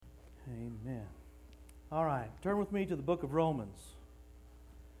Amen. All right, turn with me to the book of Romans.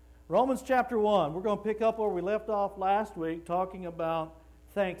 Romans chapter 1. We're going to pick up where we left off last week, talking about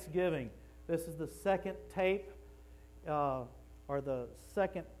Thanksgiving. This is the second tape, or the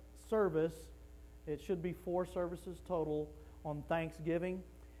second service. It should be 4 services total on Thanksgiving.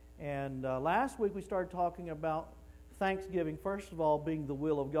 And last week we started talking about Thanksgiving, first of all, being the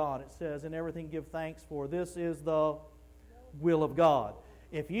will of God. It says, in everything give thanks, for this is the will of God.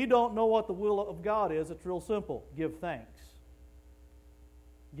 If you don't know what the will of God is, it's real simple. Give thanks.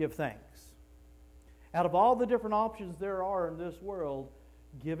 Give thanks. Out of all the different options there are in this world,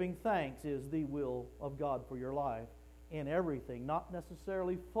 giving thanks is the will of God for your life. In everything, not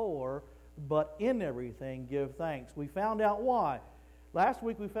necessarily for, but in everything, give thanks. We found out why. Last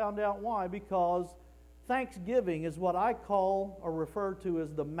week we found out why, because thanksgiving is what I call or refer to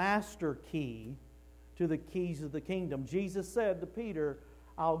as the master key to the keys of the kingdom. Jesus said to Peter,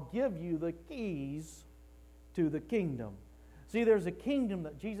 I'll give you the keys to the kingdom. See, there's a kingdom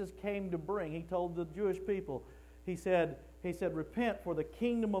that Jesus came to bring. He told the Jewish people, He said, repent, for the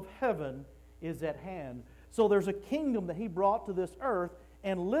kingdom of heaven is at hand. So there's a kingdom that He brought to this earth,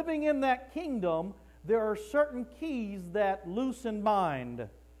 and living in that kingdom, there are certain keys that loose and bind.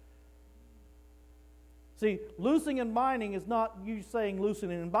 See, loosing and binding is not you saying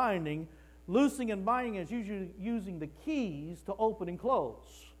loosening and binding. Loosing and binding is usually using the keys to open and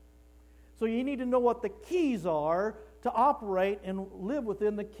close. So you need to know what the keys are to operate and live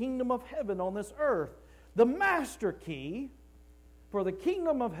within the kingdom of heaven on this earth. The master key for the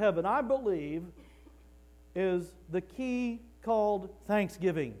kingdom of heaven, I believe, is the key called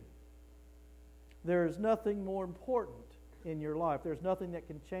thanksgiving. There is nothing more important in your life. There's nothing that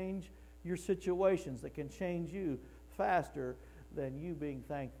can change your situations, that can change you faster than you being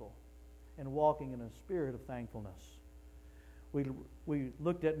thankful and walking in a spirit of thankfulness. We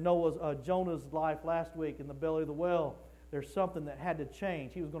looked at Jonah's life last week in the belly of the whale. There's something that had to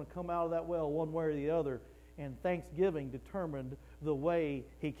change. He was going to come out of that well one way or the other, and thanksgiving determined the way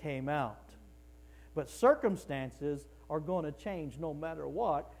he came out. But circumstances are going to change no matter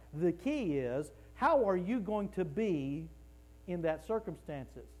what. The key is, how are you going to be in that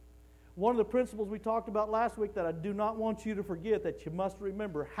circumstances? One of the principles we talked about last week that I do not want you to forget, that you must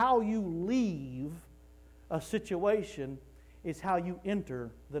remember, how you leave a situation is how you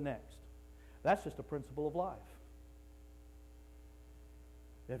enter the next. That's just a principle of life.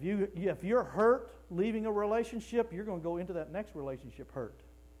 If you're hurt leaving a relationship, you're going to go into that next relationship hurt,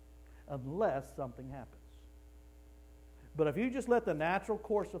 unless something happens. But if you just let the natural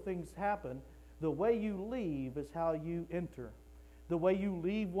course of things happen, the way you leave is how you enter. The way you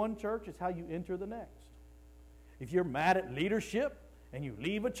leave one church is how you enter the next. If you're mad at leadership and you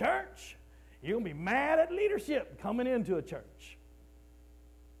leave a church, you're going to be mad at leadership coming into a church.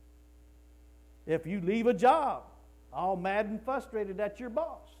 If you leave a job all mad and frustrated at your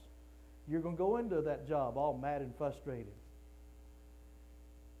boss, you're going to go into that job all mad and frustrated.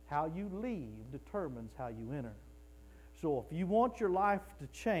 How you leave determines how you enter. So if you want your life to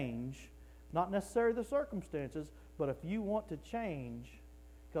change, not necessarily the circumstances, but if you want to change,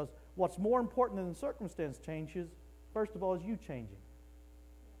 because what's more important than the circumstance changes, first of all, is you changing.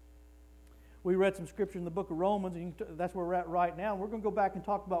 We read some scripture in the book of Romans, and that's where we're at right now. We're going to go back and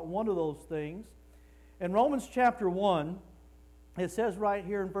talk about one of those things. In Romans chapter 1, it says right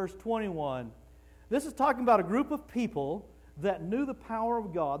here in verse 21, this is talking about a group of people that knew the power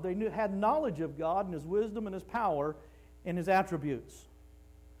of God. They had knowledge of God and His wisdom and His power and His attributes.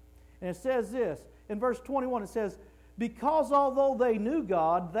 And it says this, in verse 21, it says, because although they knew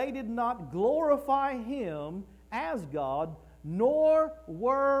God, they did not glorify Him as God, nor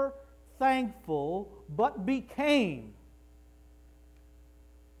were thankful, but became.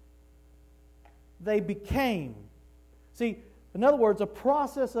 They became. See, in other words, a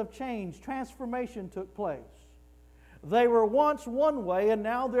process of change, transformation took place. They were once one way, and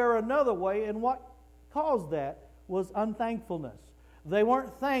now they're another way, and what caused that was unthankfulness. They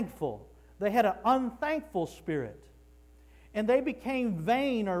weren't thankful. They had an unthankful spirit. And they became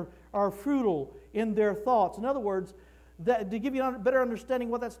vain or futile in their thoughts. In other words, to give you a better understanding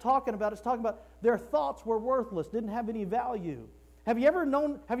what that's talking about, it's talking about their thoughts were worthless, didn't have any value. Have you ever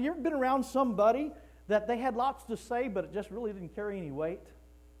been around somebody that they had lots to say, but it just really didn't carry any weight?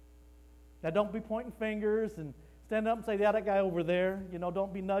 Now, don't be pointing fingers and stand up and say, yeah, that guy over there.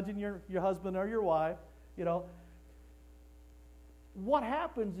 Don't be nudging your husband or your wife. What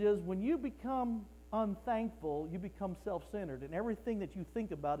happens is when you become unthankful, you become self-centered, and everything that you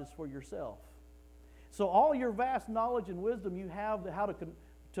think about is for yourself. So all your vast knowledge and wisdom you have how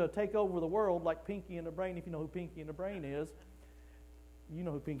to take over the world, like Pinky and the Brain, if you know who Pinky and the Brain is, You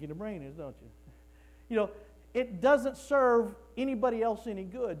know who Pinky the Brain is, don't you? You know, it doesn't serve anybody else any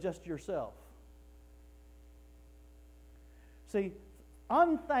good, just yourself. See,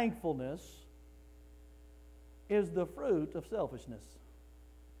 unthankfulness is the fruit of selfishness.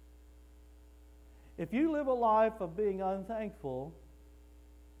 If you live a life of being unthankful,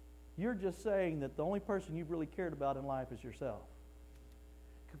 you're just saying that the only person you've really cared about in life is yourself.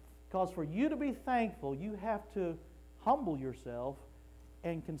 Because for you to be thankful, you have to humble yourself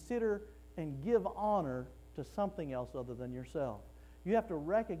and consider and give honor to something else other than yourself. You have to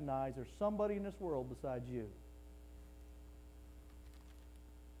recognize there's somebody in this world besides you.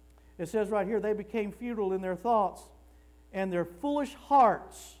 It says right here, they became futile in their thoughts, and their foolish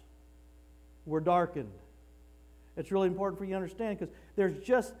hearts were darkened. It's really important for you to understand,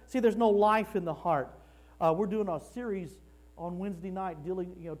 because there's no life in the heart. We're doing a series on Wednesday night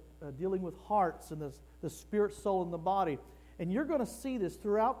dealing with hearts and the spirit, soul, and the body. And you're going to see this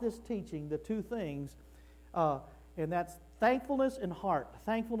throughout this teaching, the two things, and that's thankfulness and heart.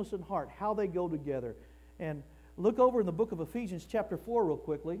 Thankfulness and heart, how they go together. And look over in the book of Ephesians chapter 4 real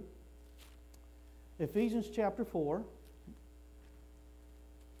quickly. Ephesians chapter 4.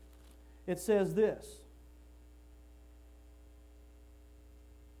 It says this.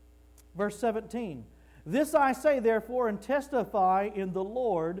 Verse 17. This I say, therefore, and testify in the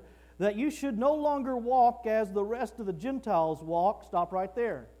Lord, that you should no longer walk as the rest of the Gentiles walk. Stop right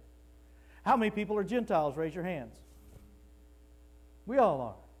there. How many people are Gentiles? Raise your hands. We all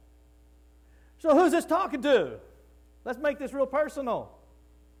are. So who's this talking to? Let's make this real personal.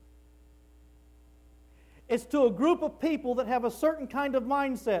 It's to a group of people that have a certain kind of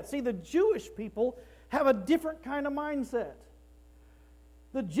mindset. See, the Jewish people have a different kind of mindset.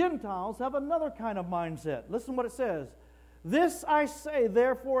 The Gentiles have another kind of mindset. Listen what it says. This I say,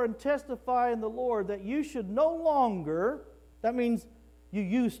 therefore, and testify in the Lord, that you should no longer, that means you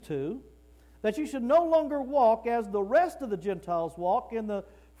used to, that you should no longer walk as the rest of the Gentiles walk in the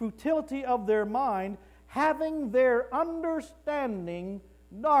futility of their mind, having their understanding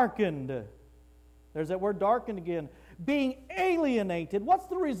darkened. There's that word darkened again. Being alienated. What's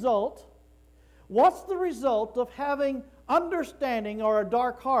the result? What's the result of having understanding or a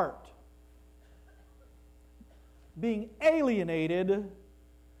dark heart? Being alienated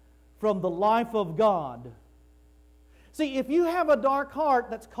from the life of God. See, if you have a dark heart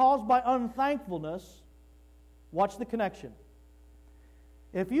that's caused by unthankfulness, watch the connection.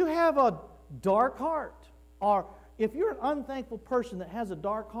 If you have a dark heart, or if you're an unthankful person that has a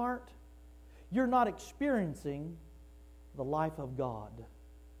dark heart, you're not experiencing the life of God.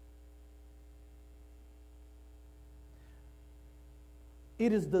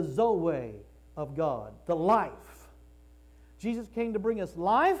 It is the Zoe of God, the life. Jesus came to bring us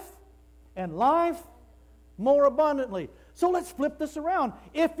life, and life more abundantly. So let's flip this around.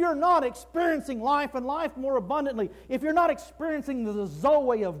 If you're not experiencing life and life more abundantly, if you're not experiencing the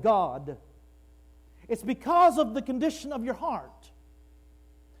Zoe of God, it's because of the condition of your heart.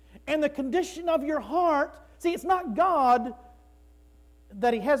 And the condition of your heart, see, it's not God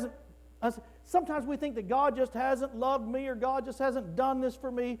that He hasn't. Sometimes we think that God just hasn't loved me, or God just hasn't done this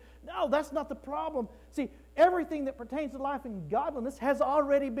for me. No, that's not the problem. See, everything that pertains to life and godliness has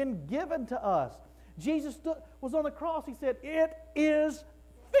already been given to us. Jesus was on the cross. He said, "It is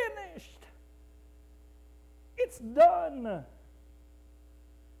finished. It's done."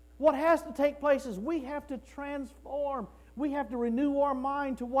 What has to take place is we have to transform. We have to renew our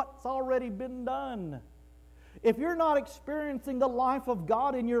mind to what's already been done. If you're not experiencing the life of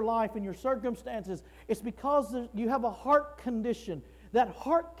God in your life, in your circumstances, it's because you have a heart condition. That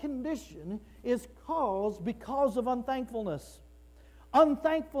heart condition is caused because of unthankfulness.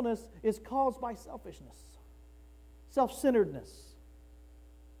 Unthankfulness is caused by selfishness, self-centeredness.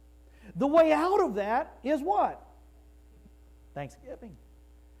 The way out of that is what? Thanksgiving.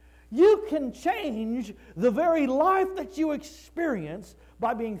 You can change the very life that you experience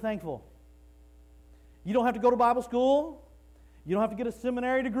by being thankful. You don't have to go to Bible school. You don't have to get a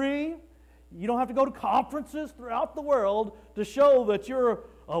seminary degree. You don't have to go to conferences throughout the world to show that you're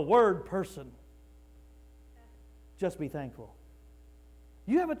a word person. Just be thankful.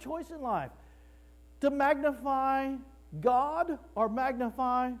 You have a choice in life to magnify God or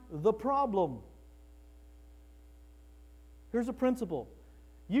magnify the problem. Here's a principle.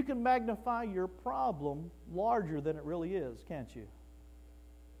 You can magnify your problem larger than it really is, can't you?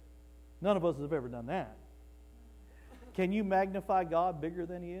 None of us have ever done that. Can you magnify God bigger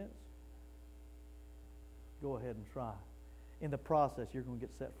than He is? Go ahead and try. In the process, you're going to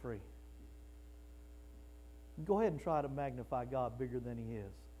get set free. Go ahead and try to magnify God bigger than He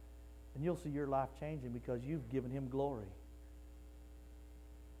is. And you'll see your life changing because you've given Him glory.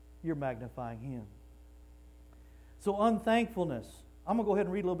 you're magnifying Him. So unthankfulness. I'm going to go ahead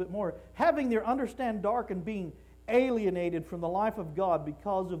and read a little bit more. Having their understanding darkened, being alienated from the life of God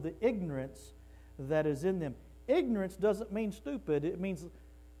because of the ignorance that is in them. Ignorance doesn't mean stupid. It means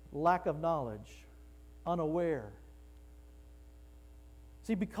lack of knowledge, unaware.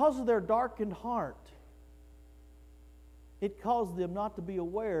 See, because of their darkened heart, it caused them not to be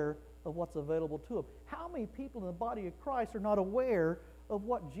aware of what's available to them. How many people in the body of Christ are not aware of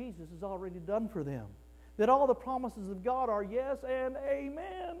what Jesus has already done for them? That all the promises of God are yes and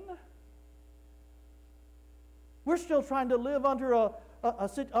amen. We're still trying to live under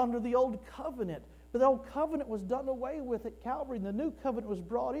under the old covenant. But the old covenant was done away with at Calvary, and the new covenant was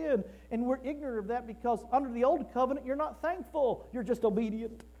brought in. And we're ignorant of that because under the old covenant, you're not thankful. You're just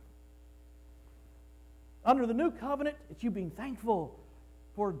obedient. Under the new covenant, it's you being thankful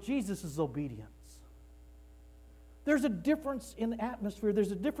for Jesus' obedience. There's a difference in atmosphere.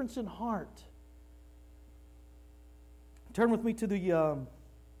 There's a difference in heart. Turn with me to the...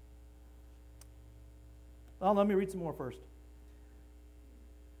 let me read some more first.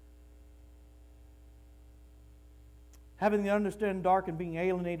 Having the understanding darkened, being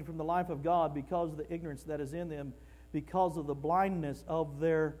alienated from the life of God because of the ignorance that is in them, because of the blindness of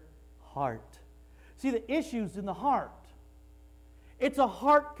their heart. See, the issue's in the heart. It's a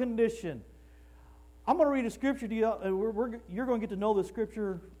heart condition. I'm going to read a scripture to you. You're going to get to know the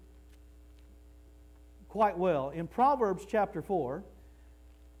scripture quite well. In Proverbs chapter 4,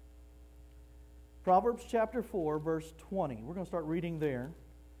 verse 20. We're going to start reading there.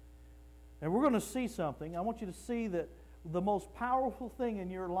 And we're going to see something. I want you to see that the most powerful thing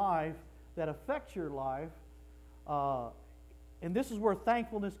in your life that affects your life, and this is where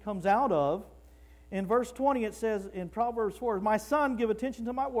thankfulness comes out of. In verse 20 it says in Proverbs 4, "My son, give attention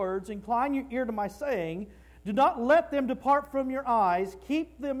to my words, incline your ear to my saying. Do not let them depart from your eyes.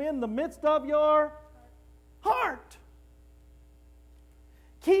 Keep them in the midst of your heart."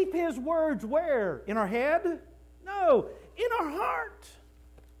 Keep His words where? In our head? No, in our heart.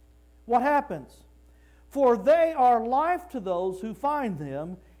 What happens? For they are life to those who find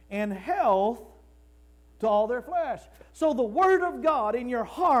them, and health to all their flesh. So the Word of God in your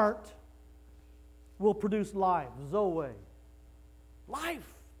heart will produce life, Zoe.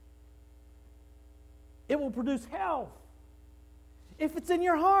 Life. It will produce health. If it's in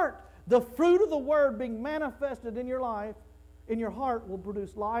your heart, the fruit of the Word being manifested in your life, in your heart, will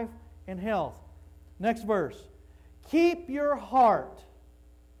produce life and health. Next verse. Keep your heart.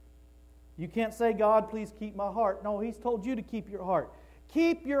 You can't say, "God, please keep my heart." No, He's told you to keep your heart.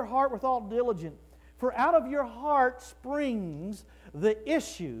 Keep your heart with all diligence, for out of your heart springs the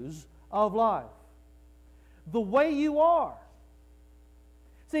issues of life. The way you are.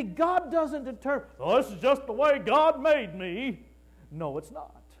 See, God doesn't determine, "this is just the way God made me." No, it's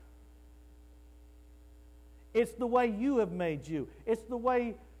not. It's the way you have made you. It's the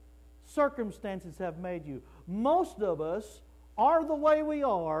way circumstances have made you. Most of us are the way we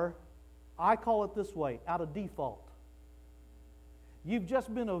are. I call it this way, out of default. You've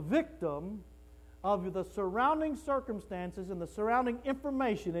just been a victim of the surrounding circumstances and the surrounding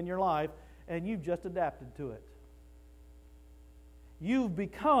information in your life, and you've just adapted to it. You've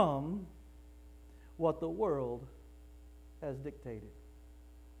become what the world has dictated.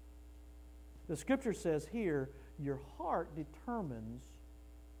 The Scripture says here, your heart determines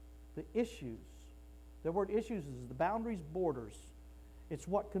the issues. The word issues is the boundaries, borders. It's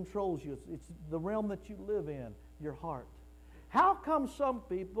what controls you. It's the realm that you live in, your heart. How come some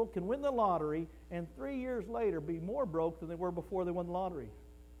people can win the lottery and 3 years later be more broke than they were before they won the lottery?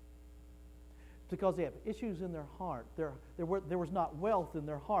 Because they have issues in their heart. There was not wealth in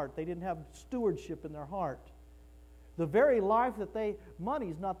their heart. They didn't have stewardship in their heart. The very life that money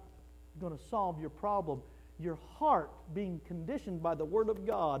is not going to solve your problem. Your heart, being conditioned by the Word of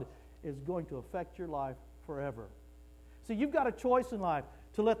God, is going to affect your life forever. See, you've got a choice in life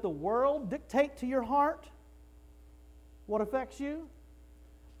to let the world dictate to your heart what affects you,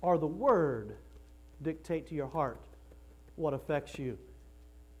 or the Word dictate to your heart what affects you.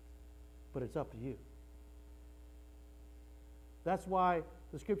 But it's up to you. That's why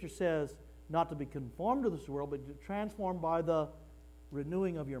the Scripture says not to be conformed to this world, but to be transformed by the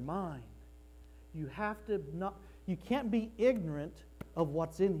renewing of your mind. You can't be ignorant of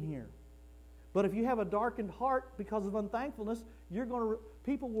what's in here. But if you have a darkened heart because of unthankfulness,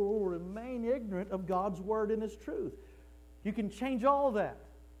 people will remain ignorant of God's Word and His truth. You can change all of that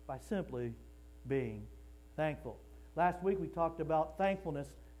by simply being thankful. Last week we talked about thankfulness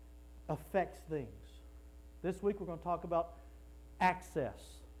affects things. This week we're going to talk about access.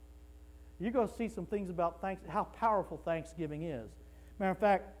 You're going to see some things about how powerful Thanksgiving is. Matter of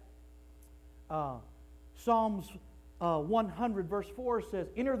fact, Psalms 100 verse 4 says,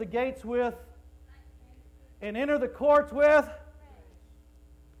 enter the gates with and enter the courts with.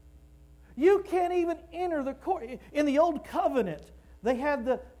 You can't even enter the court. In the Old Covenant, they had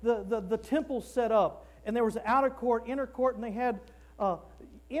the temple set up, and there was an outer court, inner court, and they had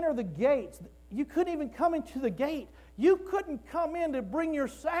enter the gates. You couldn't even come into the gate. You couldn't come in to bring your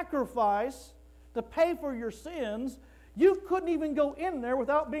sacrifice to pay for your sins. You couldn't even go in there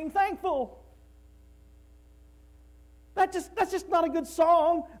without being thankful. That's just not a good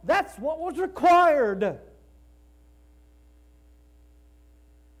song. That's what was required.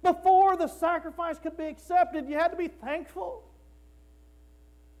 Before the sacrifice could be accepted, you had to be thankful.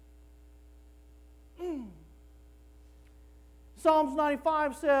 Psalms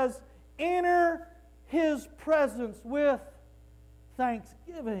 95 says, enter His presence with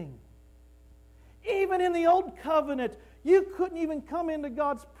thanksgiving. Even in the Old Covenant, you couldn't even come into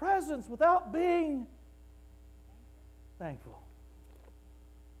God's presence without being thankful.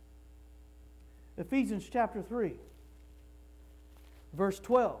 Ephesians chapter 3, verse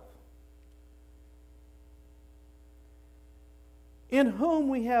 12. In whom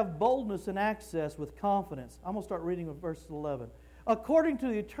we have boldness and access with confidence. I'm going to start reading with verse 11. According to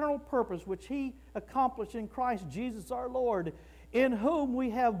the eternal purpose which He accomplished in Christ Jesus our Lord, in whom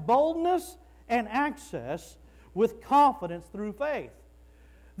we have boldness and access with confidence through faith.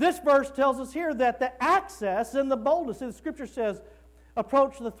 This verse tells us here that the access and the boldness, the Scripture says,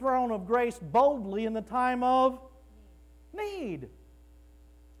 approach the throne of grace boldly in the time of need.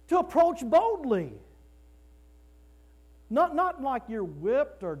 To approach boldly. Not like you're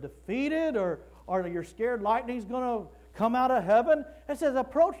whipped or defeated or you're scared lightning's going to come out of heaven. It says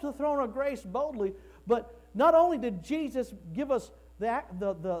approach the throne of grace boldly. But not only did Jesus give us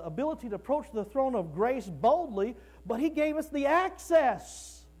the ability to approach the throne of grace boldly, but He gave us the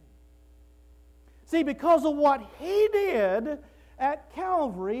access. See, because of what He did at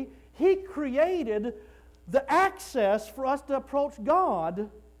Calvary, He created the access for us to approach God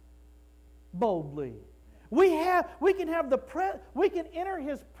boldly. We can enter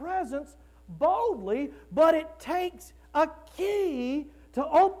His presence boldly, but it takes a key to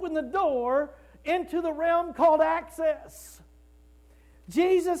open the door into the realm called access.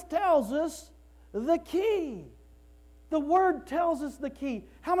 Jesus tells us the key. The Word tells us the key.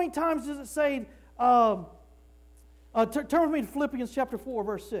 How many times does it say, turn with me to Philippians chapter 4,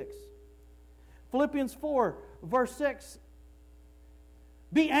 verse 6. Philippians 4, verse 6.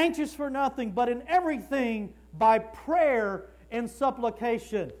 Be anxious for nothing, but in everything by prayer and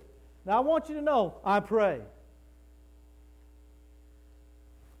supplication. Now I want you to know, I pray.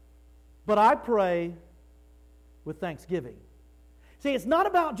 But I pray with thanksgiving. See, it's not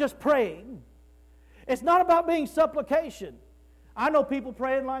about just praying. It's not about being supplication. I know people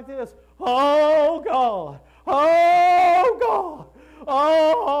praying like this. Oh God, oh God,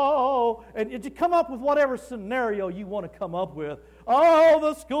 oh. And you come up with whatever scenario you want to come up with. Oh,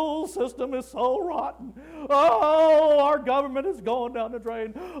 the school system is so rotten. Oh, our government is going down the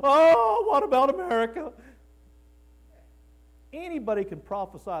drain. Oh, what about America? Anybody can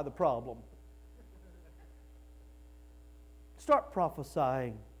prophesy the problem. Start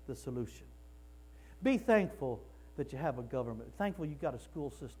prophesying the solution. Be thankful that you have a government. Thankful you've got a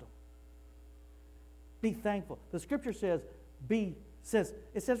school system. Be thankful. The Scripture says,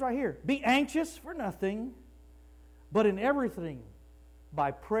 it says right here, be anxious for nothing, but in everything,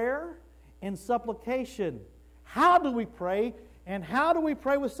 by prayer and supplication. How do we pray? And how do we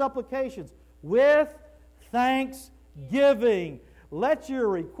pray with supplications? With thanksgiving. Let your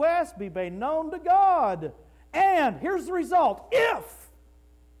requests be made known to God. And here's the result.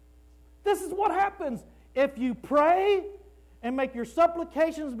 This is what happens. If you pray and make your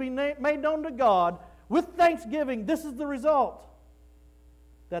supplications be made known to God with thanksgiving, this is the result.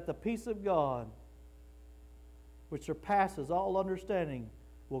 That the peace of God, which surpasses all understanding,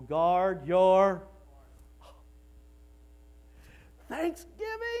 will guard your...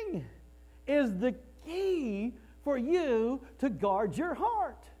 Thanksgiving is the key for you to guard your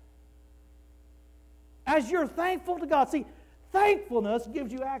heart. As you're thankful to God. See, thankfulness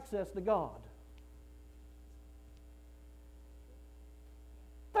gives you access to God.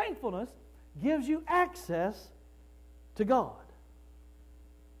 Thankfulness gives you access to God.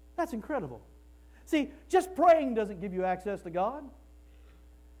 That's incredible. See, just praying doesn't give you access to God.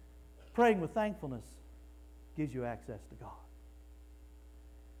 Praying with thankfulness gives you access to God.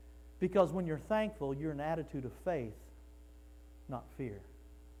 Because when you're thankful, you're in an attitude of faith, not fear.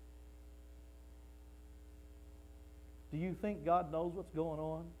 Do you think God knows what's going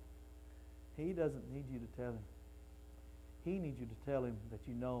on? He doesn't need you to tell Him. He needs you to tell Him that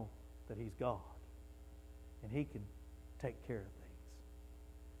you know that He's God and He can take care of things.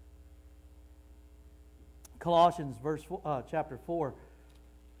 Colossians chapter 4.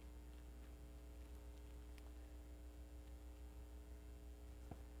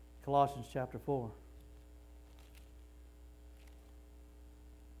 Colossians chapter 4.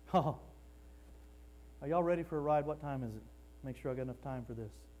 Oh, are y'all ready for a ride? What time is it? Make sure I got enough time for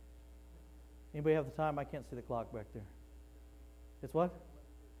this. Anybody have the time? I can't see the clock back there. It's what?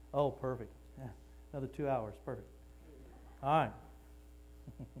 Oh, perfect. Yeah, another 2 hours. Perfect. All right.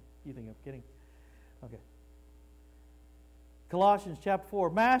 You think I'm kidding? Okay. Colossians chapter 4.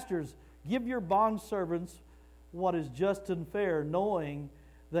 Masters, give your bondservants what is just and fair, knowing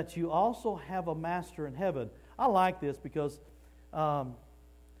that you also have a master in heaven. I like this because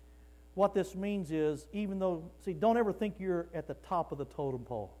what this means is, even though, don't ever think you're at the top of the totem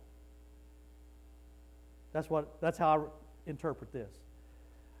pole. That's how I interpret this.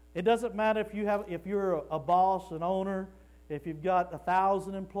 It doesn't matter if you're a boss, an owner, if you've got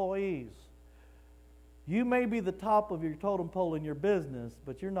 1,000 employees. You may be the top of your totem pole in your business,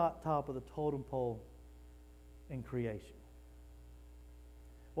 but you're not top of the totem pole in creation.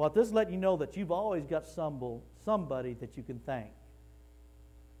 Well, this is letting you know that you've always got somebody that you can thank.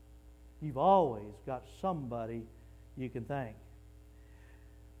 You've always got somebody you can thank.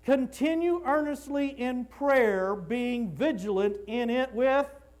 Continue earnestly in prayer, being vigilant in it with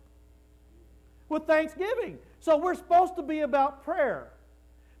thanksgiving. So we're supposed to be about prayer,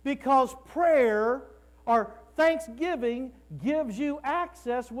 because prayer or thanksgiving gives you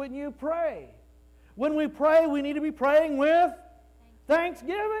access when you pray. When we pray, we need to be praying with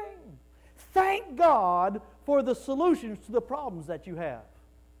thanksgiving. Thank God for the solutions to the problems that you have.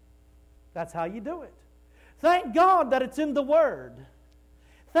 That's how you do it. Thank God that it's in the Word.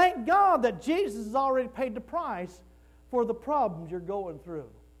 Thank God that Jesus has already paid the price for the problems you're going through.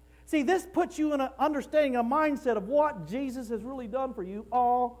 See, this puts you in an understanding, a mindset of what Jesus has really done for you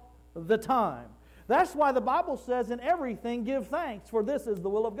all the time. That's why the Bible says, in everything give thanks, for this is the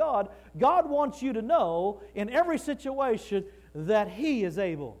will of God. God wants you to know in every situation that He is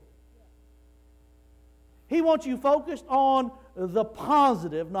able. He wants you focused on the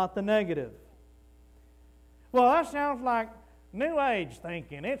positive, not the negative. Well, that sounds like New Age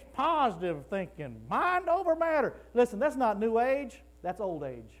thinking. It's positive thinking. Mind over matter. Listen, that's not New Age. That's old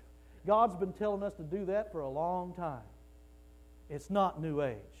age. God's been telling us to do that for a long time. It's not New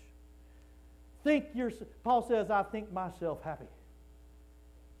Age. Paul says, I think myself happy.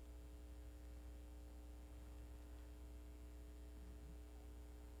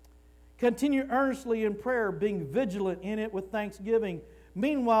 Continue earnestly in prayer, being vigilant in it with thanksgiving.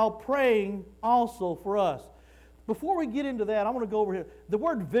 Meanwhile, praying also for us. Before we get into that, I want to go over here. The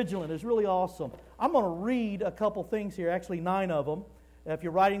word vigilant is really awesome. I'm going to read a couple things here, actually 9 of them. If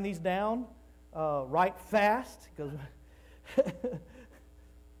you're writing these down, write fast, because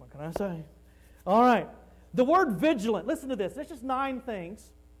what can I say? All right. The word vigilant, listen to this. There's just 9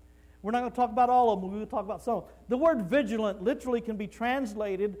 things. We're not going to talk about all of them. We're going to talk about some. The word vigilant literally can be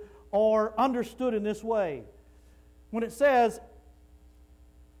translated or understood in this way. When it says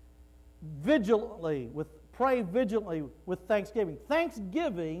pray vigilantly with thanksgiving.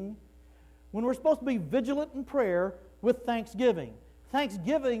 Thanksgiving, when we're supposed to be vigilant in prayer with thanksgiving.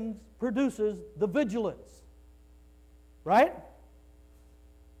 Thanksgiving produces the vigilance. Right?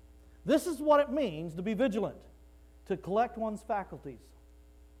 This is what it means to be vigilant, to collect one's faculties.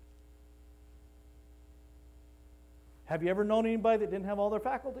 Have you ever known anybody that didn't have all their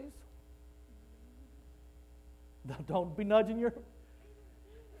faculties? Don't be nudging your...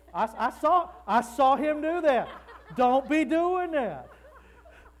 I saw him do that. Don't be doing that.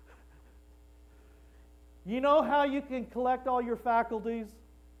 You know how you can collect all your faculties?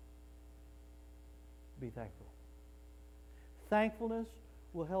 Be thankful. Thankfulness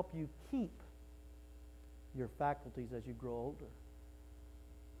will help you keep your faculties as you grow older.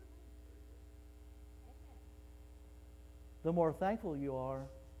 The more thankful you are,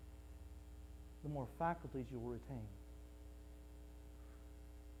 the more faculties you will retain.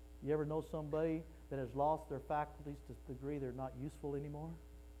 You ever know somebody that has lost their faculties to the degree they're not useful anymore?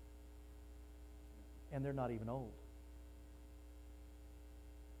 And they're not even old.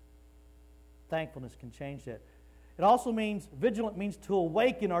 Thankfulness can change that. It also means, vigilant means to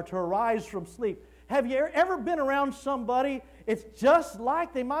awaken or to arise from sleep. Have you ever been around somebody, it's just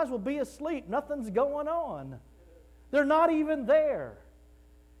like they might as well be asleep. Nothing's going on. They're not even there.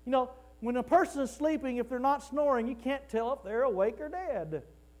 You know, when a person is sleeping, if they're not snoring, you can't tell if they're awake or dead.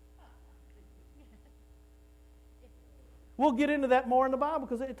 We'll get into that more in the Bible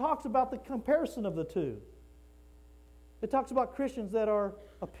because it talks about the comparison of the two. It talks about Christians that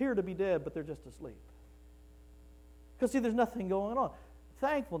appear to be dead, but they're just asleep. Because, see, there's nothing going on.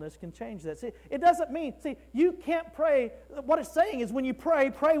 Thankfulness can change that. See, it doesn't mean, you can't pray. What it's saying is when you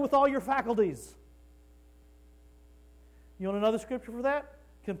pray, pray with all your faculties. You want another scripture for that?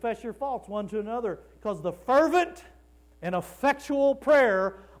 Confess your faults one to another, because the fervent and effectual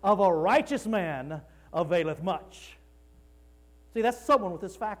prayer of a righteous man availeth much. See, that's someone with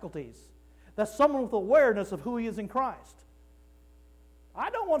his faculties. That's someone with awareness of who he is in Christ. I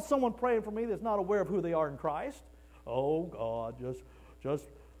don't want someone praying for me that's not aware of who they are in Christ. Oh, God, just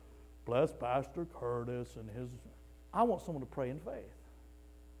bless Pastor Curtis and his... I want someone to pray in faith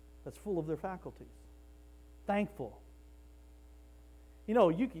that's full of their faculties. Thankful. You know,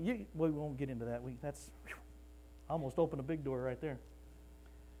 we won't get into that. I almost opened a big door right there.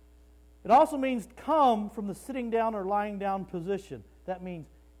 It also means come from the sitting down or lying down position. That means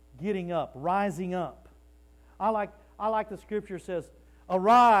getting up, rising up. I like the scripture says,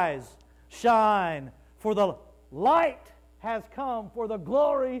 arise, shine, for the light has come, for the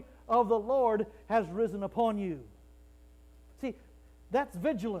glory of the Lord has risen upon you. See, that's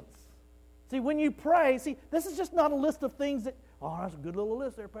vigilance. See, when you pray, this is just not a list of things that, oh, that's a good little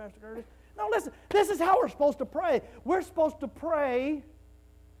list there, Pastor Curtis. No, listen, this is how we're supposed to pray. We're supposed to pray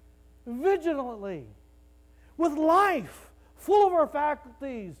vigilantly, with life, full of our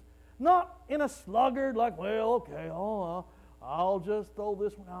faculties, not in a sluggard, like, well, okay, I'll just throw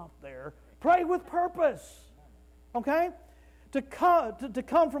this one out there. Pray with purpose, okay? To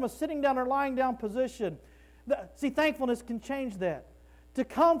come from a sitting down or lying down position. Thankfulness can change that. To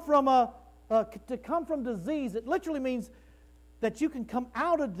come from disease, it literally means that you can come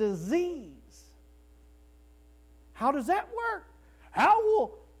out of disease. How does that work?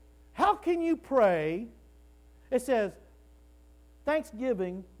 How can you pray? It says,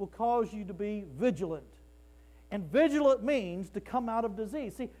 thanksgiving will cause you to be vigilant. And vigilant means to come out of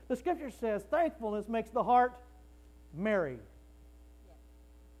disease. See, the scripture says thankfulness makes the heart merry.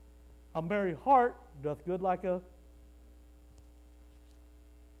 A merry heart doth good like a...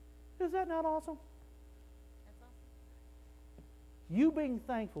 Is that not awesome? That's awesome. You being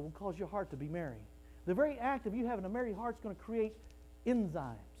thankful will cause your heart to be merry. The very act of you having a merry heart is going to create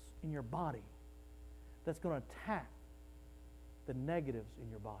enzymes in your body that's going to attack the negatives in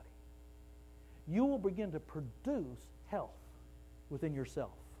your body. You will begin to produce health within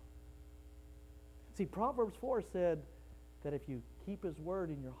yourself. See, Proverbs 4 said that if you keep His word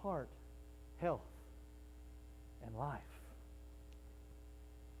in your heart, health and life.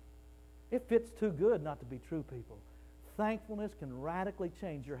 It fits too good not to be true, people. Thankfulness can radically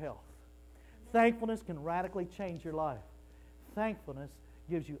change your health. Thankfulness can radically change your life. Thankfulness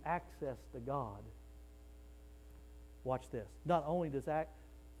gives you access to God. Watch this. Not only does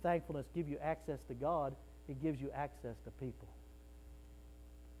thankfulness give you access to God, it gives you access to people.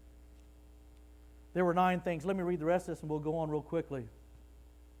 There were 9 things. Let me read the rest of this and we'll go on real quickly.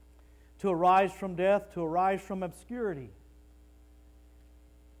 To arise from death, to arise from obscurity.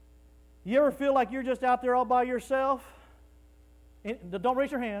 You ever feel like you're just out there all by yourself? Don't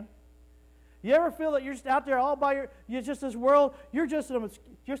raise your hand. You ever feel that you're just out there all by you're just this world, you're just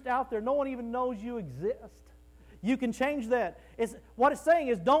out there, no one even knows you exist? You can change that. What it's saying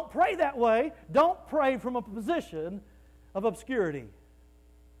is don't pray that way. Don't pray from a position of obscurity.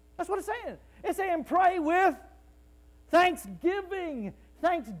 That's what it's saying. It's saying pray with thanksgiving.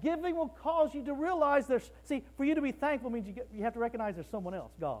 Thanksgiving will cause you to realize for you to be thankful means you have to recognize there's someone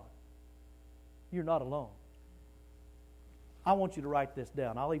else, God. You're not alone. I want you to write this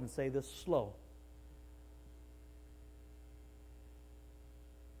down. I'll even say this slow.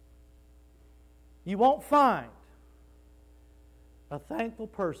 You won't find a thankful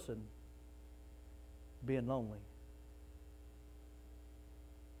person being lonely.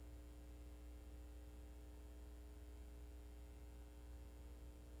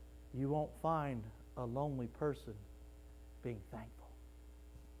 You won't find a lonely person being thankful.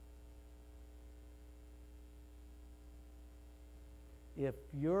 If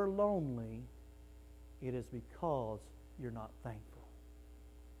you're lonely, it is because you're not thankful.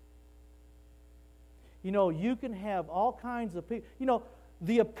 You know, you can have all kinds of people. You know,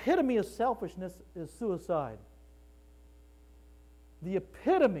 the epitome of selfishness is suicide. The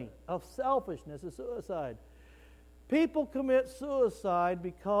epitome of selfishness is suicide. People commit suicide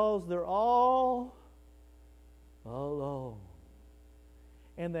because they're all alone.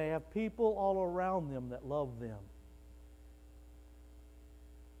 And they have people all around them that love them.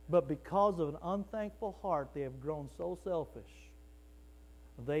 But because of an unthankful heart, they have grown so selfish,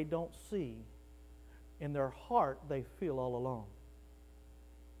 they don't see. In their heart, they feel all alone.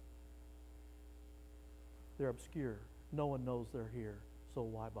 They're obscure. No one knows they're here, so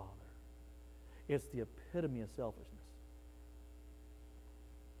why bother? It's the epitome of selfishness.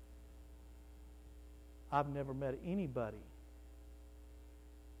 I've never met anybody,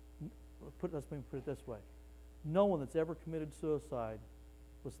 let me put it this way, no one that's ever committed suicide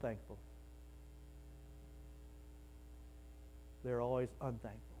was thankful. They're always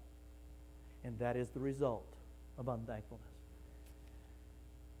unthankful. And that is the result of unthankfulness.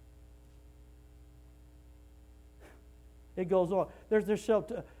 It goes on. There's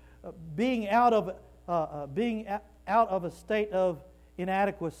being out of a state of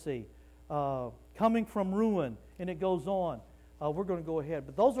inadequacy, coming from ruin, and it goes on. We're going to go ahead,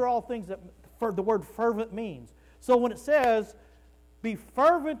 but those are all things that the word fervent means. So when it says, "Be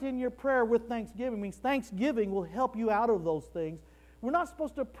fervent in your prayer with thanksgiving," means thanksgiving will help you out of those things. We're not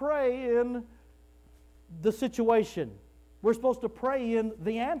supposed to pray in the situation. We're supposed to pray in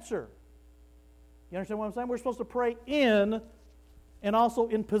the answer. You understand what I'm saying? We're supposed to pray in and also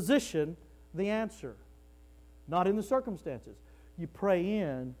in position the answer, not in the circumstances. You pray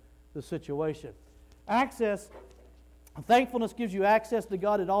in the situation. Thankfulness gives you access to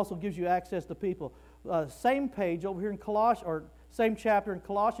God. It also gives you access to people. Same page over here in same chapter in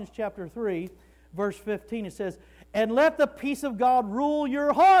Colossians chapter 3, verse 15. It says, "And let the peace of God rule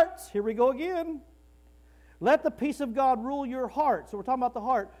your hearts." Here we go again. Let the peace of God rule your heart. So we're talking about the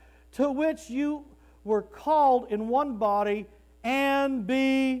heart. "To which you were called in one body, and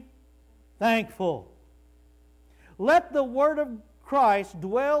be thankful. Let the word of Christ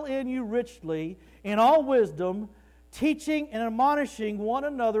dwell in you richly in all wisdom, teaching and admonishing one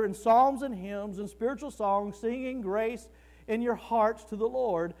another in psalms and hymns and spiritual songs, singing grace in your hearts to the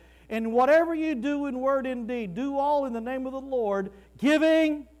Lord. And whatever you do in word and deed, do all in the name of the Lord,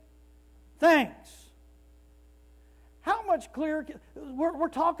 giving thanks." How much clearer? We're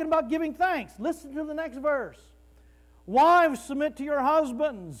talking about giving thanks. Listen to the next verse. "Wives, submit to your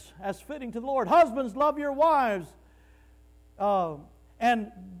husbands as fitting to the Lord. Husbands, love your wives,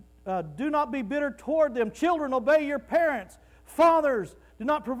 and do not be bitter toward them. Children, obey your parents. Fathers, do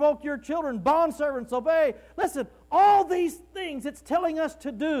not provoke your children. Bondservants, obey." Listen, all these things it's telling us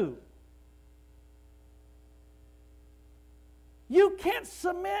to do. You can't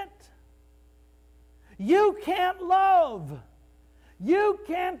submit. You can't love. You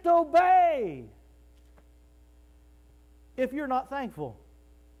can't obey if you're not thankful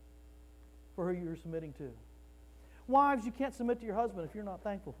for who you're submitting to. Wives, you can't submit to your husband if you're not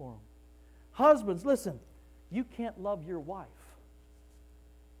thankful for him. Husbands, listen, you can't love your wife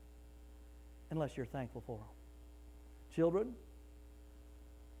unless you're thankful for them. Children,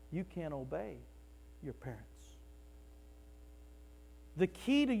 you can't obey your parents. The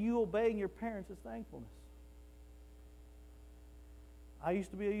key to you obeying your parents is thankfulness. I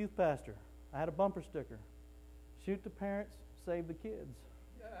used to be a youth pastor. I had a bumper sticker. Shoot the parents, save the kids.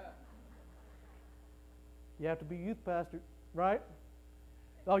 You have to be a youth pastor, right?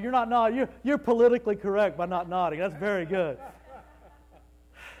 Oh, you're not nodding. You're politically correct by not nodding. That's very good.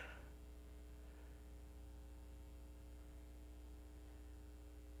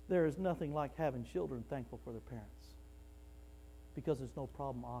 There is nothing like having children thankful for their parents, because there's no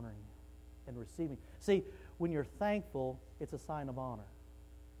problem honoring and receiving. See, when you're thankful, it's a sign of honor.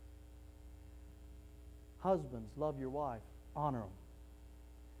 Husbands, love your wife. Honor them.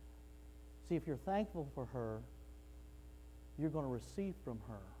 See, if you're thankful for her, you're going to receive from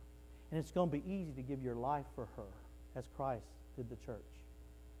her. And it's going to be easy to give your life for her, as Christ did the church,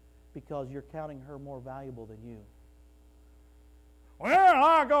 because you're counting her more valuable than you. Well,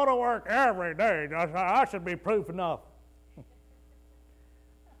 I go to work every day. I should be proof enough.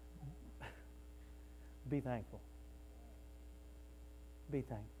 Be thankful. Be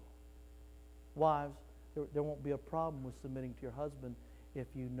thankful. Wives, there won't be a problem with submitting to your husband if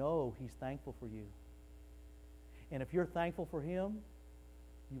you know he's thankful for you. And if you're thankful for him,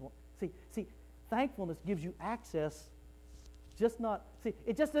 you won't. See, thankfulness gives you access.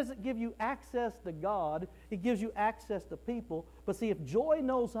 It just doesn't give you access to God. It gives you access to people. But see, if Joy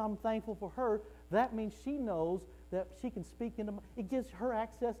knows I'm thankful for her, that means she knows that she can speak into my. It gives her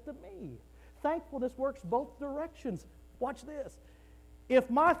access to me. Thankfulness works both directions. Watch this. If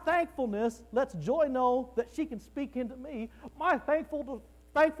my thankfulness lets Joy know that she can speak into me, my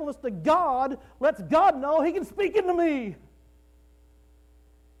thankfulness to God lets God know He can speak into me.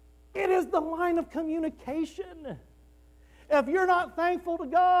 It is the line of communication. If you're not thankful to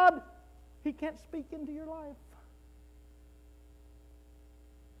God, He can't speak into your life.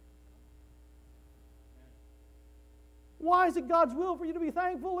 Why is it God's will for you to be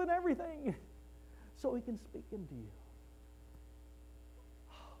thankful in everything? So He can speak into you.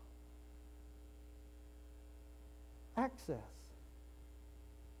 access.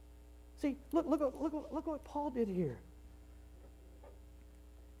 See, look what Paul did here.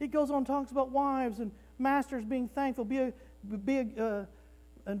 He goes on and talks about wives and masters being thankful. In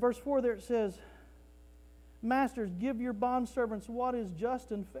verse 4 there it says, Masters, give your bondservants what is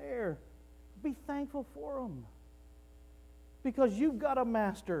just and fair. Be thankful for them. Because you've got a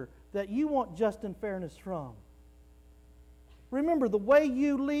master that you want just and fairness from. Remember, the way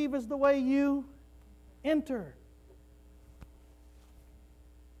you leave is the way you enter.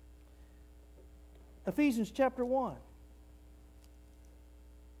 Ephesians chapter 1.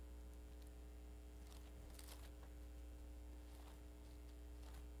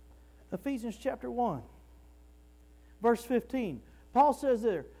 Ephesians chapter 1, verse 15. Paul says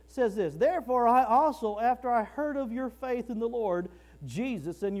this, Therefore I also, after I heard of your faith in the Lord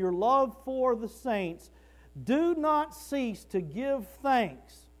Jesus and your love for the saints, do not cease to give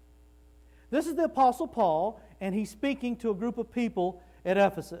thanks. This is the Apostle Paul, and he's speaking to a group of people at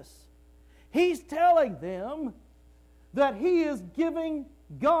Ephesus. He's telling them that he is giving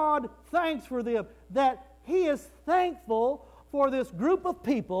God thanks for them, that he is thankful for this group of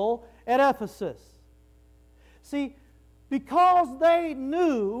people at Ephesus. See, because they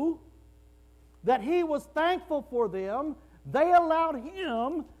knew that he was thankful for them, they allowed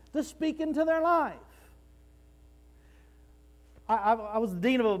him to speak into their life. I was the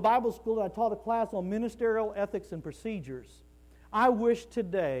dean of a Bible school, and I taught a class on ministerial ethics and procedures. I wish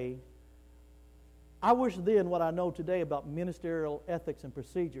then what I know today about ministerial ethics and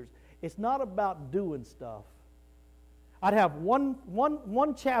procedures. It's not about doing stuff. I'd have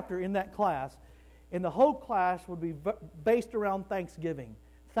one chapter in that class, and the whole class would be based around thanksgiving,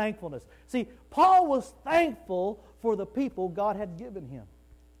 thankfulness. See, Paul was thankful for the people God had given him.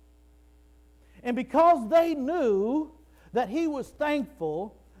 And because they knew that he was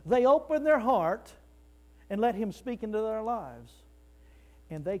thankful, they opened their heart and let him speak into their lives.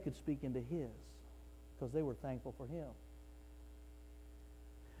 And they could speak into his because they were thankful for him.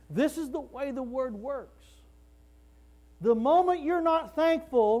 This is the way the Word works. The moment you're not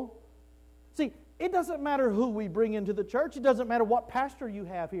thankful, see, it doesn't matter who we bring into the church. It doesn't matter what pastor you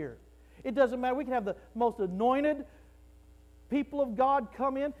have here. It doesn't matter. We can have the most anointed people of God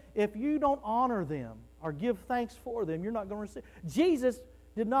come in. If you don't honor them or give thanks for them, you're not going to receive. Jesus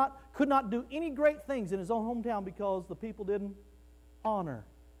could not do any great things in his own hometown because the people didn't honor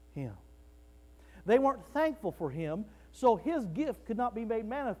him. They weren't thankful for him, so his gift could not be made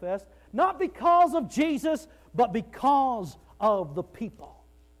manifest, not because of Jesus, but because of the people.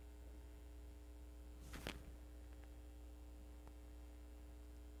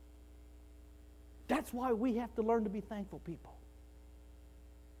 That's why we have to learn to be thankful people.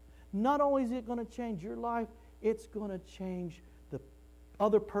 Not only is it going to change your life, it's going to change the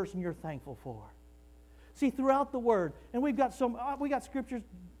other person you're thankful for. See, throughout the Word, and we got scriptures,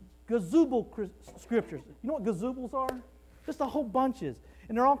 gazooble scriptures. You know what gazoobles are? Just a whole bunches.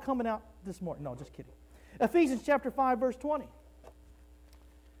 And they're all coming out this morning. No, just kidding. Ephesians chapter 5, verse 20.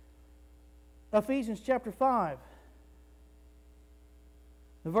 Ephesians chapter 5,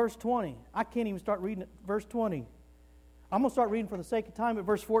 verse 20. I can't even start reading it. Verse 20. I'm going to start reading for the sake of time at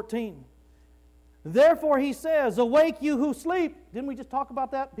verse 14. Therefore he says, awake you who sleep. Didn't we just talk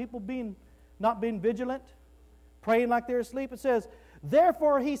about that? People not being vigilant, praying like they're asleep. It says,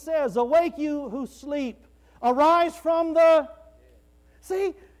 therefore he says, awake you who sleep. Arise from the...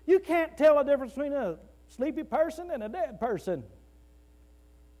 See, you can't tell the difference between a sleepy person and a dead person.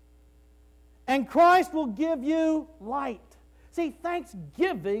 And Christ will give you light. See,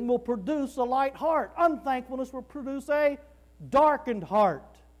 thanksgiving will produce a light heart. Unthankfulness will produce a darkened heart.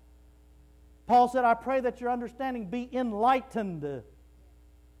 Paul said, I pray that your understanding be enlightened.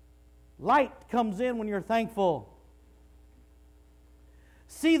 Light comes in when you're thankful.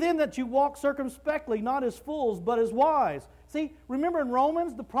 See then that you walk circumspectly, not as fools, but as wise. See, remember in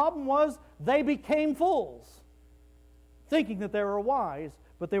Romans, the problem was they became fools, thinking that they were wise,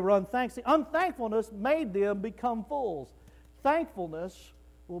 but they were unthankful. Unthankfulness made them become fools. Thankfulness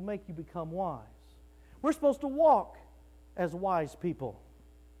will make you become wise. We're supposed to walk as wise people,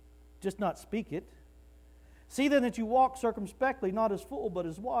 just not speak it. See then that you walk circumspectly, not as fools, but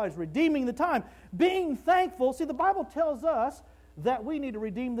as wise, redeeming the time. Being thankful. See, the Bible tells us that we need to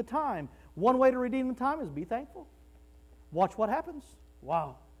redeem the time. One way to redeem the time is be thankful. Watch what happens.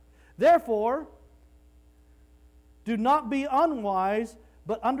 Wow. Therefore, do not be unwise,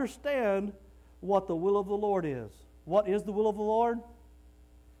 but understand what the will of the Lord is. What is the will of the Lord?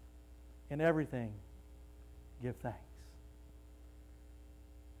 In everything, give thanks.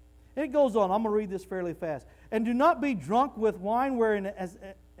 And it goes on. I'm going to read this fairly fast. And do not be drunk with wine wherein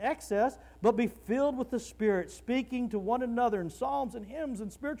excess, but be filled with the Spirit, speaking to one another in psalms and hymns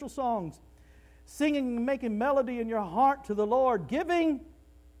and spiritual songs, singing and making melody in your heart to the Lord, giving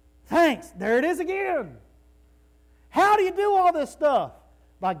thanks. There it is again. How do you do all this stuff?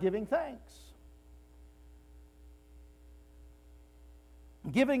 By giving thanks.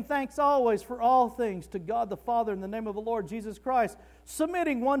 Giving thanks always for all things to God the Father in the name of the Lord Jesus Christ,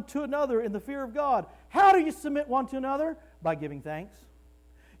 submitting one to another in the fear of God. How do you submit one to another? By giving thanks.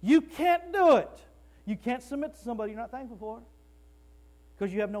 You can't do it. You can't submit to somebody you're not thankful for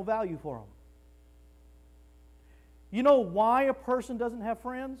because you have no value for them. You know why a person doesn't have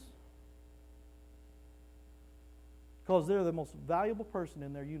friends? Because they're the most valuable person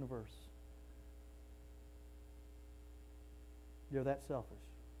in their universe. They're that selfish.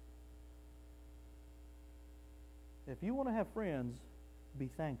 If you want to have friends, be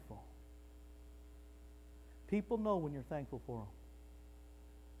thankful. People know when you're thankful for them.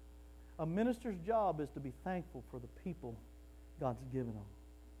 A minister's job is to be thankful for the people God's given them.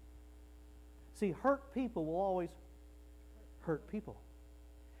 See, hurt people will always hurt people.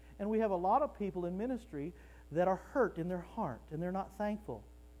 And we have a lot of people in ministry that are hurt in their heart, and they're not thankful.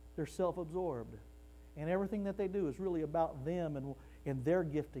 They're self-absorbed. And everything that they do is really about them and their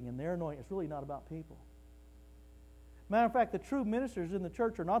gifting and their anointing. It's really not about people. Matter of fact, the true ministers in the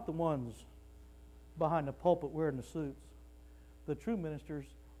church are not the ones behind the pulpit wearing the suits. The true ministers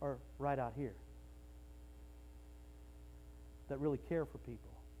are right out here that really care for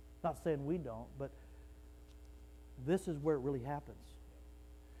people. Not saying we don't, but this is where it really happens.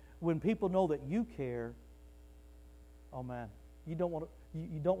 When people know that you care, oh man, you don't want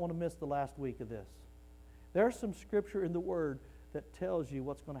to miss the last week of this. There's some scripture in the Word that tells you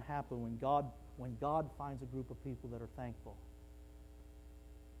what's going to happen when God finds a group of people that are thankful.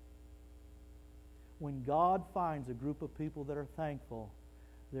 When God finds a group of people that are thankful,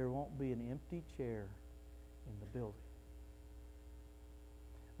 there won't be an empty chair in the building.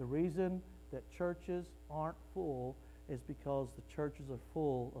 The reason that churches aren't full is because the churches are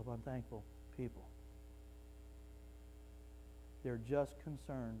full of unthankful people. They're just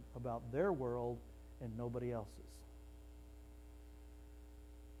concerned about their world and nobody else's.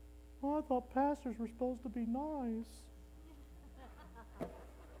 Well, I thought pastors were supposed to be nice.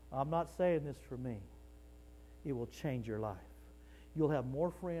 I'm not saying this for me. It will change your life. You'll have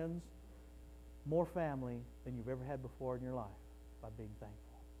more friends, more family than you've ever had before in your life by being thankful.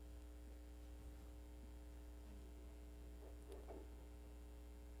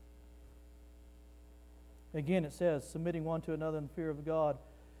 Again, it says, submitting one to another in fear of God.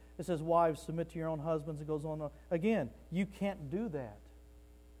 It says, wives, submit to your own husbands. It goes on. Again, you can't do that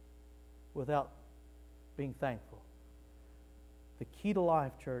without being thankful. The key to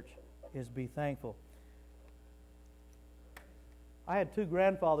life, church, is be thankful. I had two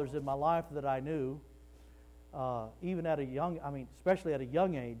grandfathers in my life that I knew, even at a young, especially at a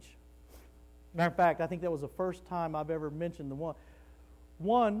young age. Matter of fact, I think that was the first time I've ever mentioned the one.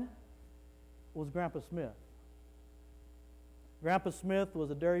 One was Grandpa Smith. Grandpa Smith was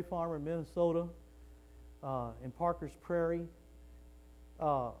a dairy farmer in Minnesota, in Parker's Prairie.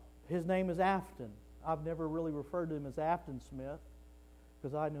 His name is Afton. I've never really referred to him as Afton Smith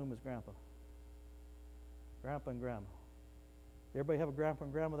because I knew him as Grandpa. Grandpa and Grandma. Everybody have a grandpa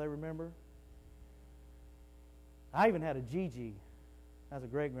and grandma they remember? I even had a Gigi as a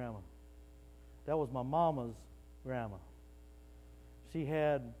great grandma. That was my mama's grandma. She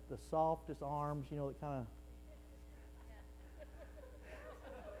had the softest arms, that kind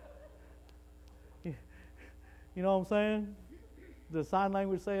of... You know what I'm saying? Does sign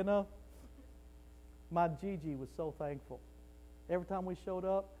language say enough? My Gigi was so thankful. Every time we showed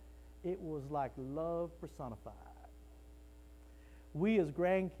up, it was like love personified. We as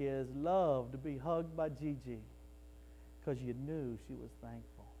grandkids loved to be hugged by Gigi because you knew she was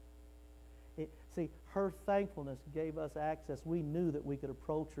thankful. See, her thankfulness gave us access. We knew that we could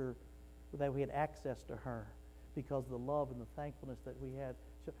approach her, that we had access to her because of the love and the thankfulness that we had.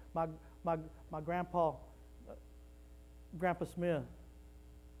 My Grandpa Smith,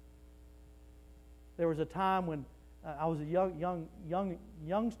 there was a time when I was a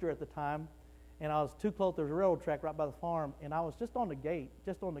youngster at the time, and I was too close. There was a railroad track right by the farm, and I was just on the gate,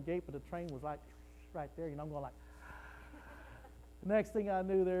 but the train was like right there. I'm going like. The next thing I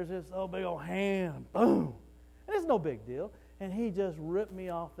knew, there's this big old hand, boom, and it's no big deal. And he just ripped me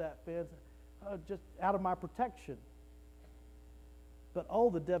off that fence, just out of my protection. But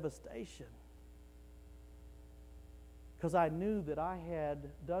the devastation, because I knew that I had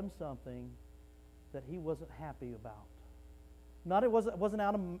done something that he wasn't happy about. It wasn't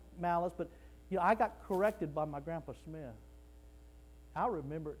out of malice, but I got corrected by my Grandpa Smith. I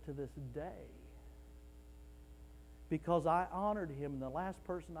remember it to this day. Because I honored him, and the last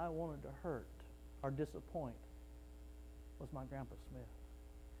person I wanted to hurt or disappoint was my Grandpa Smith.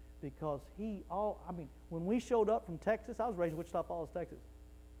 Because when we showed up from Texas, I was raised in Wichita Falls, Texas.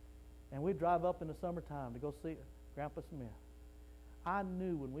 And we'd drive up in the summertime to go see Grandpa Smith. I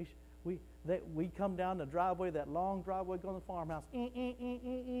knew when we'd come down the driveway, that long driveway going to the farmhouse,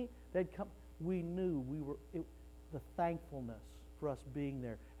 they'd come. We knew the thankfulness for us being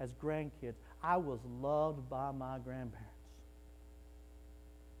there as grandkids. I was loved by my grandparents.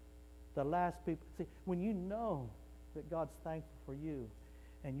 The last people, see, when you know that God's thankful for you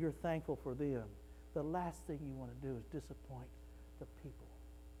and you're thankful for them, the last thing you want to do is disappoint the people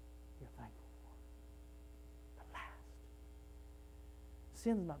you're thankful for. The last.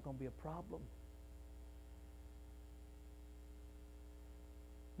 Sin's not going to be a problem.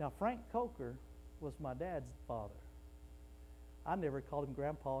 Now, Frank Coker was my dad's father. I never called him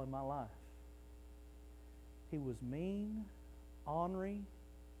Grandpa in my life. He was mean, ornery.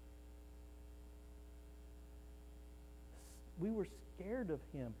 We were scared of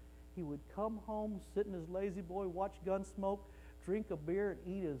him. He would come home, sit in his lazy boy, watch Gunsmoke, drink a beer, and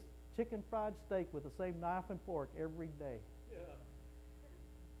eat his chicken fried steak with the same knife and fork every day. Yeah.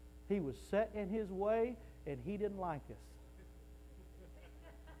 He was set in his way, and he didn't like us.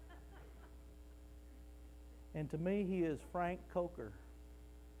 And to me, he is Frank Coker.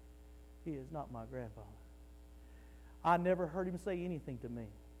 He is not my grandfather. I never heard him say anything to me.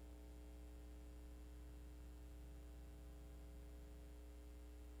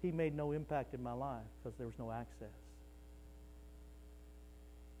 He made no impact in my life because there was no access.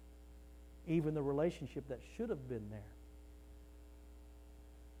 Even the relationship that should have been there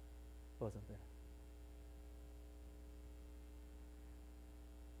wasn't there.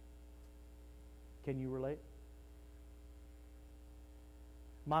 Can you relate?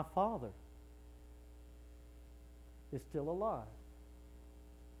 My father is still alive.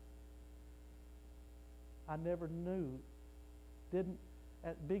 I never knew,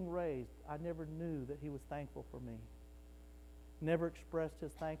 at being raised, I never knew that he was thankful for me. Never expressed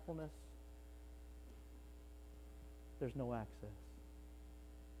his thankfulness. There's no access.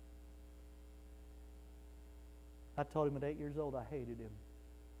 I told him at 8 years old I hated him.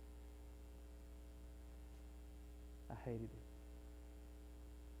 I hated him.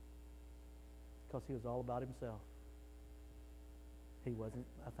 Because he was all about himself. He wasn't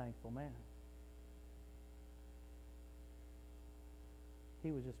a thankful man.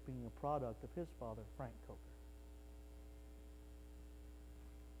 He was just being a product of his father, Frank Coker.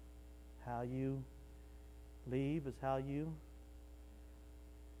 How you leave is how you,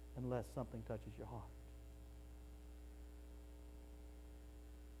 unless something touches your heart.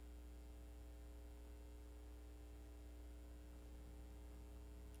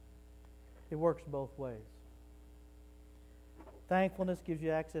 It works both ways. Thankfulness gives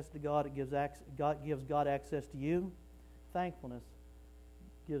you access to God. It gives God access to you. Thankfulness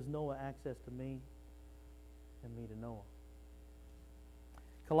gives Noah access to me and me to Noah.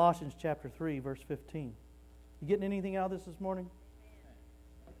 Colossians chapter 3, verse 15. You getting anything out of this morning?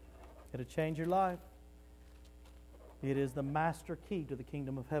 It'll change your life. It is the master key to the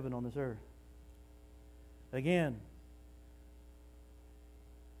kingdom of heaven on this earth. Again,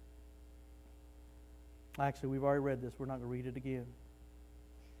 actually, we've already read this. We're not going to read it again.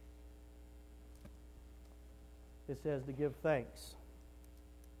 It says to give thanks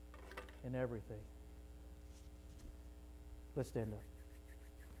in everything. Let's stand up.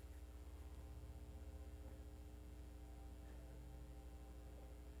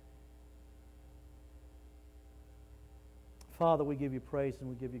 Father, we give you praise and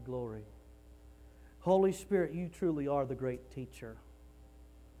we give you glory. Holy Spirit, you truly are the great teacher.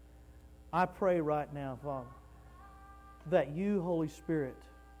 I pray right now, Father, that you, Holy Spirit,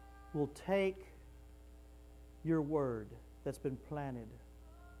 will take your word that's been planted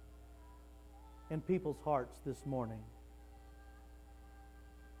in people's hearts this morning.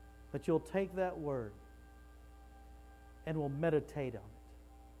 That you'll take that word and we'll meditate on it.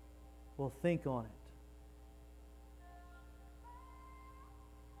 We'll think on it.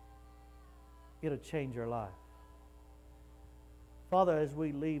 It'll change our life. Father, as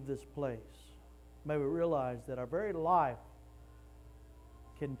we leave this place, may we realize that our very life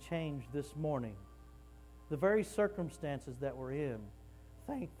can change this morning. The very circumstances that we're in,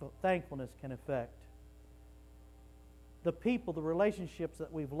 thankfulness can affect. The people, the relationships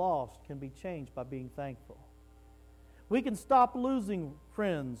that we've lost can be changed by being thankful. We can stop losing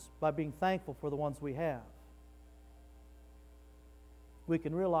friends by being thankful for the ones we have. We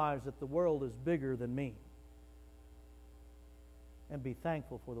can realize that the world is bigger than me. and be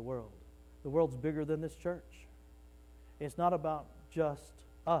thankful for the world. The world's bigger than this church. It's not about just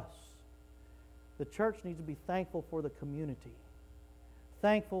us. The church needs to be thankful for the community,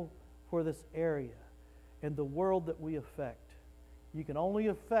 thankful for this area and the world that we affect. You can only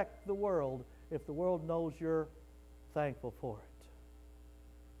affect the world if the world knows you're thankful for it.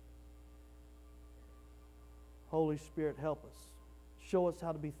 Holy Spirit, help us. Show us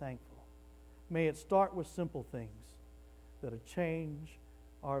how to be thankful. May it start with simple things that'll change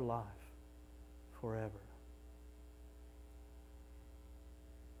our life forever.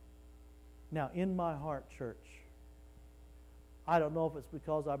 Now, in my heart, church, I don't know if it's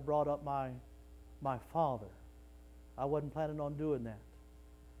because I brought up my father. I wasn't planning on doing that.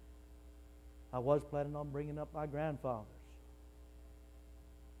 I was planning on bringing up my grandfathers.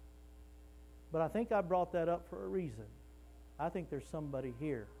 But I think I brought that up for a reason. I think there's somebody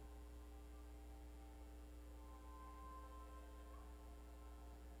here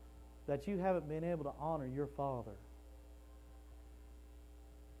that you haven't been able to honor your father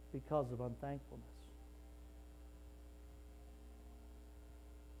because of unthankfulness.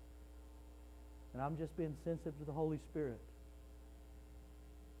 And I'm just being sensitive to the Holy Spirit.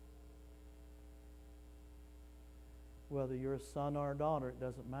 Whether you're a son or a daughter, it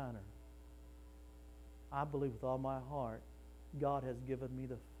doesn't matter. I believe with all my heart, God has given me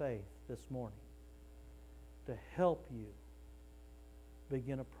the faith this morning to help you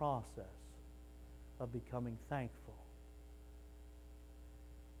begin a process of becoming thankful.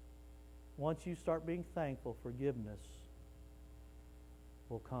 Once you start being thankful, forgiveness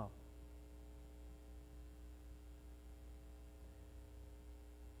will come.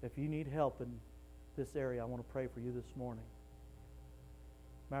 If you need help in this area, I want to pray for you this morning.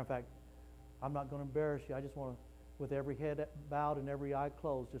 Matter of fact, I'm not going to embarrass you. I just want to, with every head bowed and every eye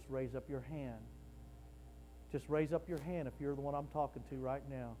closed, just raise up your hand. Just raise up your hand if you're the one I'm talking to right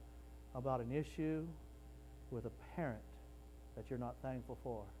now about an issue with a parent that you're not thankful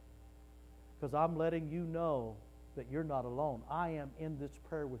for. Because I'm letting you know that you're not alone. I am in this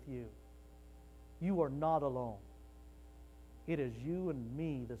prayer with you. You are not alone. It is you and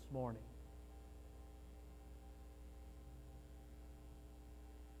me this morning.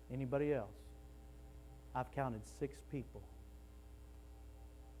 Anybody else? I've counted 6 people.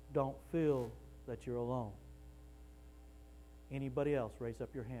 Don't feel that you're alone. Anybody else? Raise up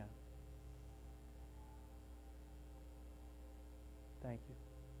your hand. Thank you.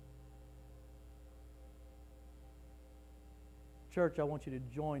 Church, I want you to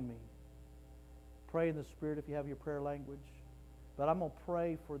join me. Pray in the Spirit if you have your prayer language. But I'm going to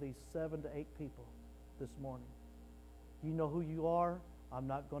pray for these 7 to 8 people this morning. You know who you are. I'm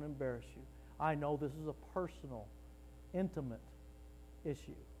not going to embarrass you. I know this is a personal, intimate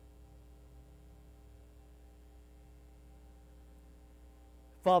issue.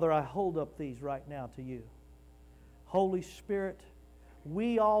 Father, I hold up these right now to you. Holy Spirit,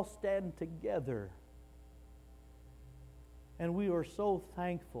 we all stand together, and we are so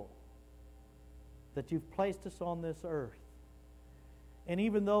thankful that you've placed us on this earth. And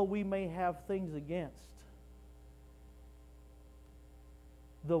even though we may have things against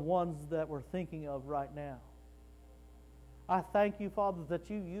the ones that we're thinking of right now, I thank you, Father, that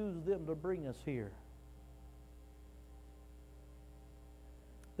you use them to bring us here.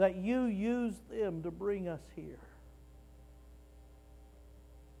 That you use them to bring us here.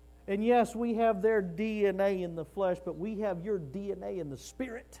 And yes, we have their DNA in the flesh, but we have your DNA in the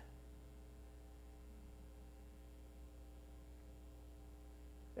Spirit.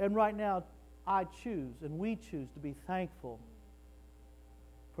 And right now, I choose, and we choose to be thankful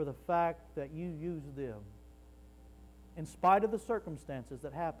for the fact that you use them. In spite of the circumstances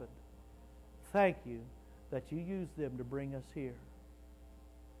that happened, thank you that you use them to bring us here.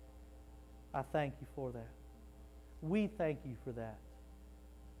 I thank you for that. We thank you for that.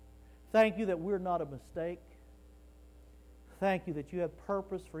 Thank you that we're not a mistake. Thank you that you have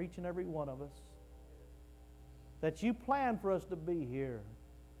purpose for each and every one of us. That you planned for us to be here.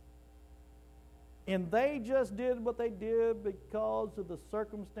 And they just did what they did because of the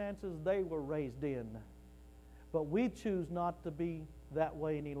circumstances they were raised in. But we choose not to be that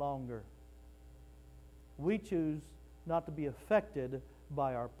way any longer. We choose not to be affected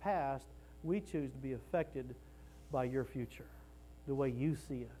by our past. We choose to be affected by your future, the way you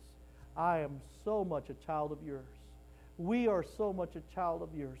see us. I am so much a child of yours. We are so much a child of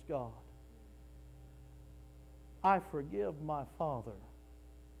yours, God. I forgive my father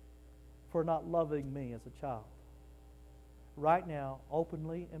for not loving me as a child. Right now,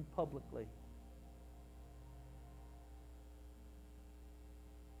 openly and publicly.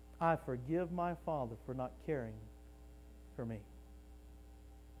 I forgive my father for not caring for me.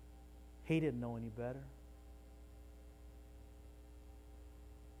 He didn't know any better.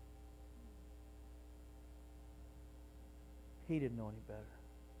 He didn't know any better.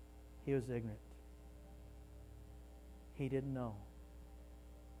 He was ignorant. He didn't know.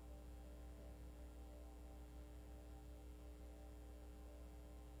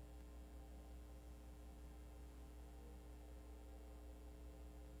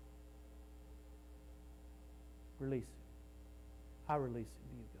 Release it. I release it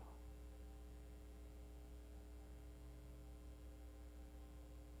to you, God.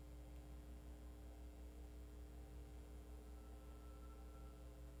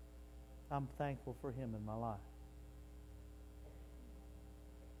 I'm thankful for Him in my life.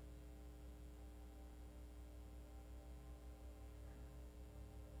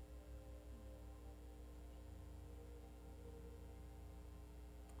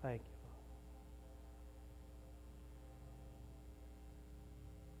 Thank you.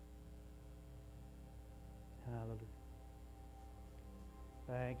 Hallelujah.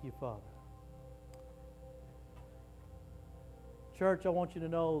 Thank you, Father. Church, I want you to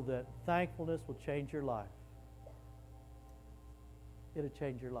know that thankfulness will change your life. It'll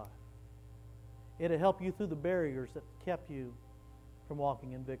change your life. It'll help you through the barriers that kept you from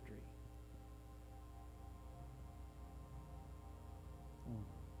walking in victory.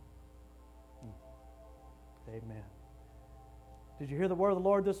 Amen. Did you hear the word of the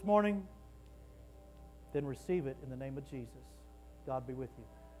Lord this morning? Then receive it in the name of Jesus. God be with you.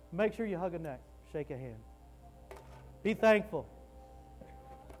 Make sure you hug a neck, shake a hand. Be thankful.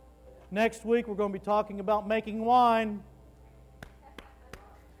 Next week we're going to be talking about making wine.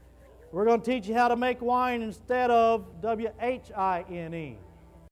 We're going to teach you how to make wine instead of W-H-I-N-E.